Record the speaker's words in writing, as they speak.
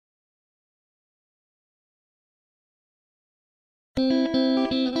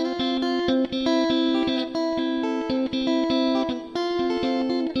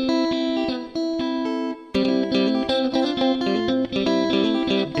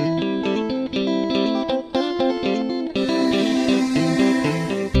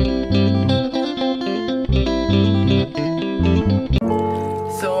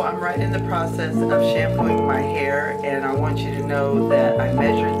In the process of shampooing my hair, and I want you to know that I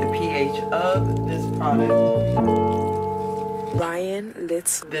measured the pH of this product.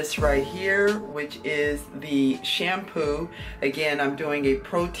 This right here, which is the shampoo. Again, I'm doing a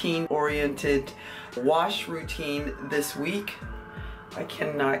protein oriented wash routine this week. I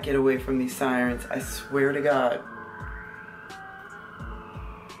cannot get away from these sirens, I swear to God.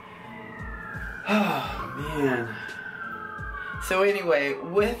 Oh man. So anyway,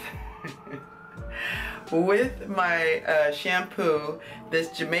 with my shampoo, this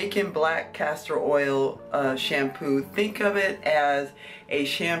Jamaican black castor oil shampoo, think of it as a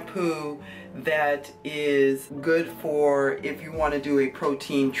shampoo that is good for if you want to do a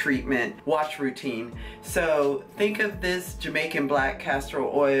protein treatment wash routine. So think of this Jamaican black castor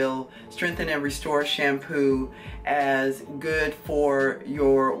oil strengthen and restore shampoo as good for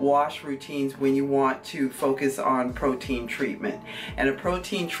your wash routines when you want to focus on protein treatment. And a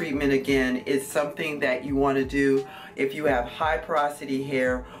protein treatment, again, is something that you want to do if you have high porosity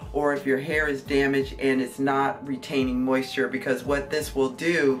hair, or if your hair is damaged and it's not retaining moisture, because what this will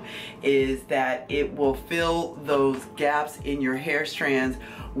do is that it will fill those gaps in your hair strands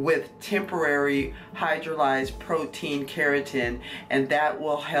with temporary hydrolyzed protein keratin, and that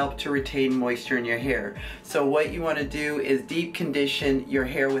will help to retain moisture in your hair. So what you want to do is deep condition your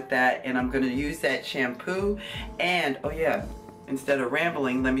hair with that, and I'm going to use that shampoo. And oh yeah, instead of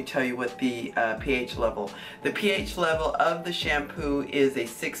rambling, let me tell you what the pH level. The pH level of the shampoo is a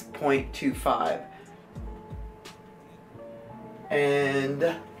 6.25.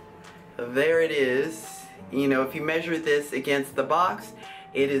 And there it is. You know, if you measure this against the box,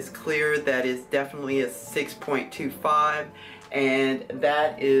 it is clear that it's definitely a 6.25, and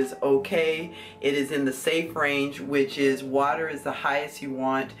that is okay. It is in the safe range, which is water is the highest you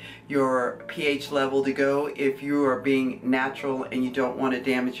want your pH level to go if you are being natural and you don't want to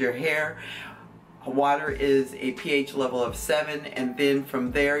damage your hair. Water is a pH level of 7, and then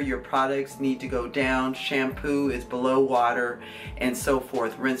from there your products need to go down. Shampoo is below water, and so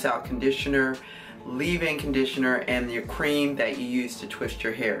forth. Rinse out conditioner, leave-in conditioner, and your cream that you use to twist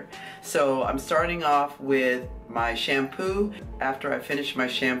your hair. So I'm starting off with my shampoo. After I finish my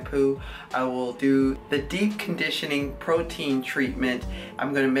shampoo, I will do the deep conditioning protein treatment.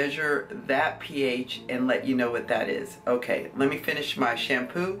 I'm going to measure that pH and let you know what that is. Okay, let me finish my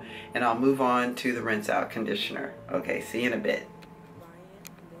shampoo and I'll move on to the rinse out conditioner. Okay, see you in a bit.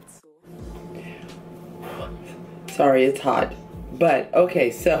 Sorry, it's hot. But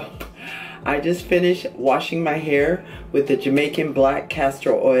okay, so I just finished washing my hair with the Jamaican black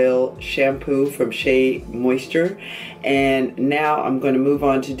castor oil shampoo from Shea Moisture, and now I'm going to move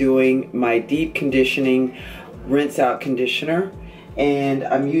on to doing my deep conditioning rinse out conditioner. And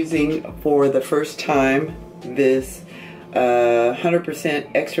I'm using for the first time this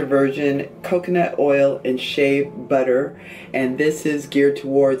 100% extra virgin coconut oil and shea butter, and this is geared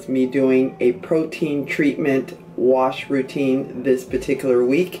towards me doing a protein treatment wash routine this particular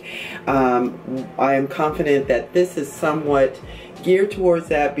week. I am confident that this is somewhat geared towards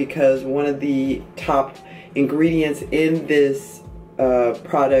that because one of the top ingredients in this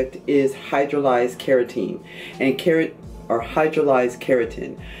product is hydrolyzed keratin, and hydrolyzed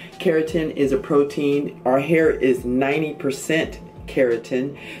keratin. Keratin is a protein. Our hair is 90%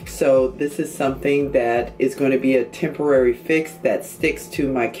 keratin, so this is something that is going to be a temporary fix that sticks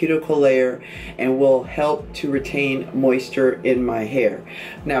to my cuticle layer and will help to retain moisture in my hair.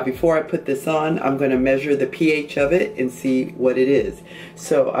 Now, before I put this on, I'm going to measure the pH of it and see what it is.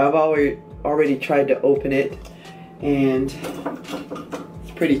 So I've already tried to open it, and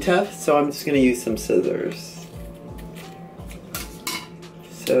it's pretty tough, so I'm just going to use some scissors.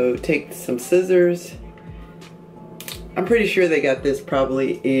 So take some scissors. I'm pretty sure they got this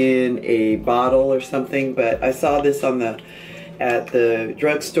probably in a bottle or something, but I saw this at the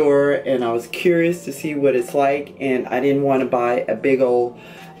drugstore and I was curious to see what it's like, and I didn't want to buy a big old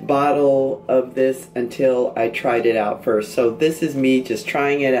bottle of this until I tried it out first. So this is me just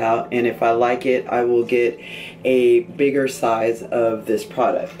trying it out, and if I like it, I will get a bigger size of this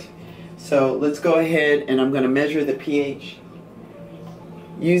product. So let's go ahead, and I'm going to measure the pH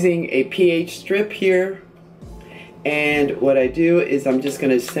using a pH strip here. And what I do is I'm just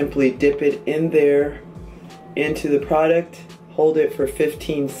going to simply dip it in there into the product, hold it for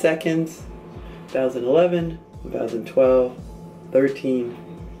 15 seconds, 2011, 2012, 13,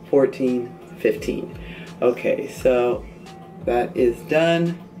 14, 15. Okay, so that is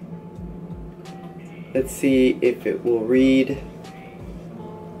done. Let's see if it will read.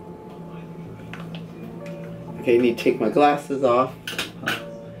 Okay, I need to take my glasses off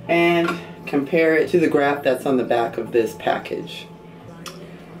and compare it to the graph that's on the back of this package.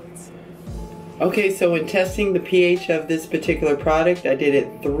 Okay, so in testing the pH of this particular product, I did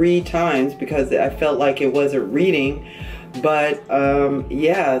it 3 times because I felt like it wasn't reading. But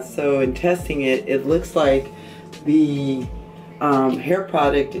yeah, so in testing it, it looks like the hair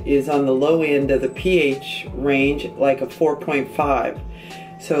product is on the low end of the pH range, like a 4.5.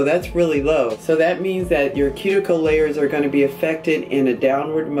 So that's really low. So that means that your cuticle layers are going to be affected in a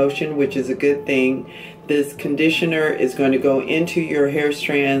downward motion, which is a good thing. This conditioner is going to go into your hair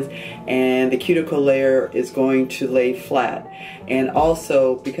strands and the cuticle layer is going to lay flat. And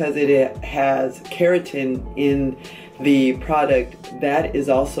also, because it has keratin in the product, that is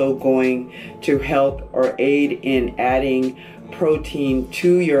also going to help or aid in adding protein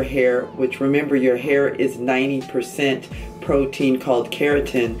to your hair, which, remember, your hair is 90% protein called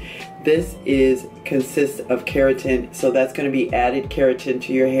keratin. This consists of keratin, so that's going to be added keratin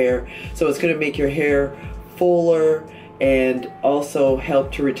to your hair. So it's going to make your hair fuller and also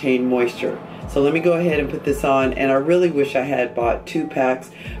help to retain moisture. So let me go ahead and put this on, and I really wish I had bought 2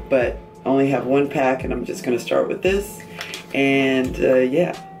 packs, but I only have 1 pack, and I'm just going to start with this. And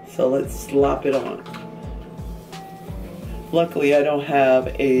yeah, so let's slop it on. Luckily, I don't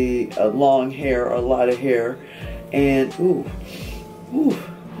have a long hair or a lot of hair. And ooh,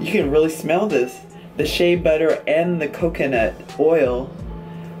 you can really smell this. The shea butter and the coconut oil,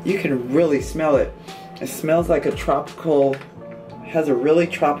 you can really smell it. It smells like a tropical, has a really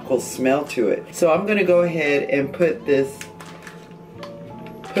tropical smell to it. So I'm gonna go ahead and put this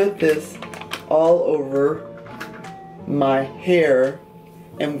all over my hair.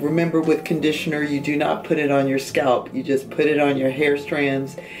 And remember, with conditioner, you do not put it on your scalp. You just put it on your hair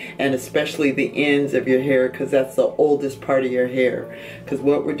strands, and especially the ends of your hair, because that's the oldest part of your hair. Because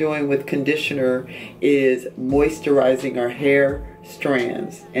what we're doing with conditioner is moisturizing our hair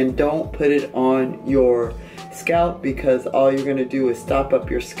strands. And don't put it on your scalp, because all you're going to do is stop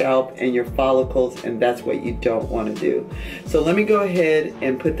up your scalp and your follicles, and that's what you don't want to do. So let me go ahead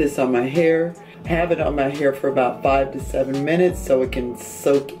and put this on my hair. Have it on my hair for about 5 to 7 minutes so it can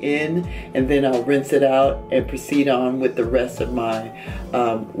soak in, and then I'll rinse it out and proceed on with the rest of my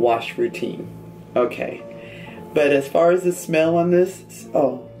wash routine. Okay, but as far as the smell on this,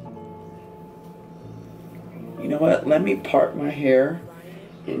 oh, you know what, let me part my hair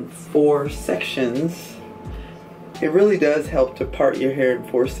in 4 sections. It really does help to part your hair in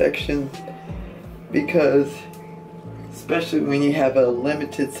 4 sections, because especially when you have a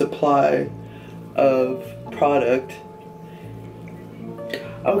limited supply of product.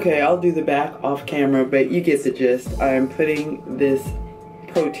 Okay, I'll do the back off camera, but you get the gist. I'm putting this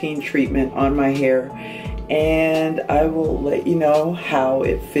protein treatment on my hair, and I will let you know how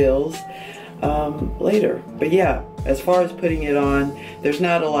it feels later. But yeah, as far as putting it on, there's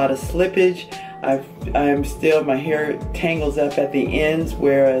not a lot of slippage. My hair tangles up at the ends,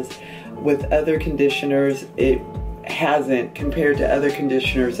 whereas with other conditioners it hasn't. Compared to other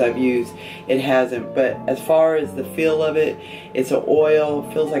conditioners I've used, it hasn't. But as far as the feel of it, it's an oil,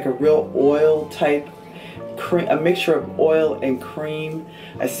 feels like a real oil type cream, a mixture of oil and cream.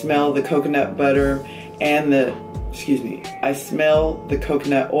 I smell the coconut butter and I smell the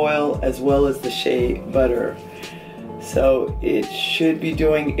coconut oil as well as the shea butter. So it should be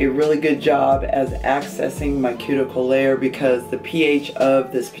doing a really good job as accessing my cuticle layer, because the pH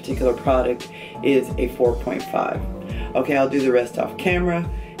of this particular product is a 4.5. Okay, I'll do the rest off camera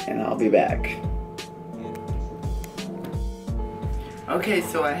and I'll be back. Okay,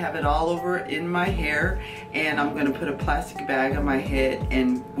 so I have it all over in my hair, and I'm going to put a plastic bag on my head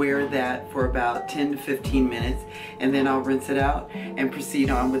and wear that for about 10 to 15 minutes, and then I'll rinse it out and proceed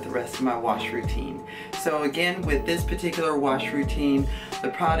on with the rest of my wash routine. So again, with this particular wash routine, the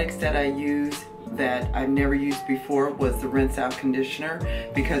products that I use that I've never used before was the rinse out conditioner,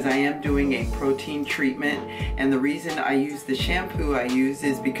 because I am doing a protein treatment, and the reason I use the shampoo I use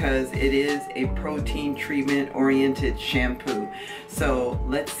is because it is a protein treatment oriented shampoo. So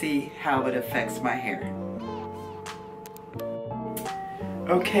let's see how it affects my hair.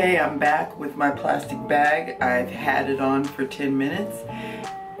 Okay, I'm back with my plastic bag. I've had it on for 10 minutes.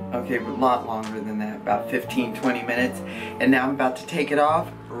 Okay, a lot longer than that, about 15-20 minutes. And now I'm about to take it off,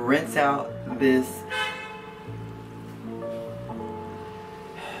 rinse out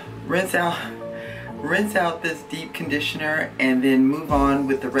rinse out this deep conditioner and then move on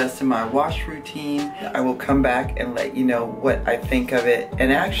with the rest of my wash routine. I will come back and let you know what I think of it,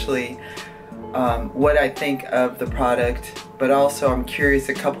 and actually what I think of the product, but also I'm curious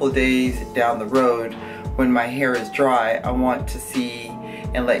a couple of days down the road when my hair is dry, I want to see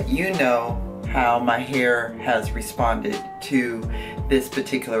and let you know how my hair has responded to this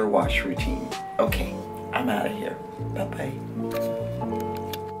particular wash routine. Okay, I'm out of here. Bye-bye.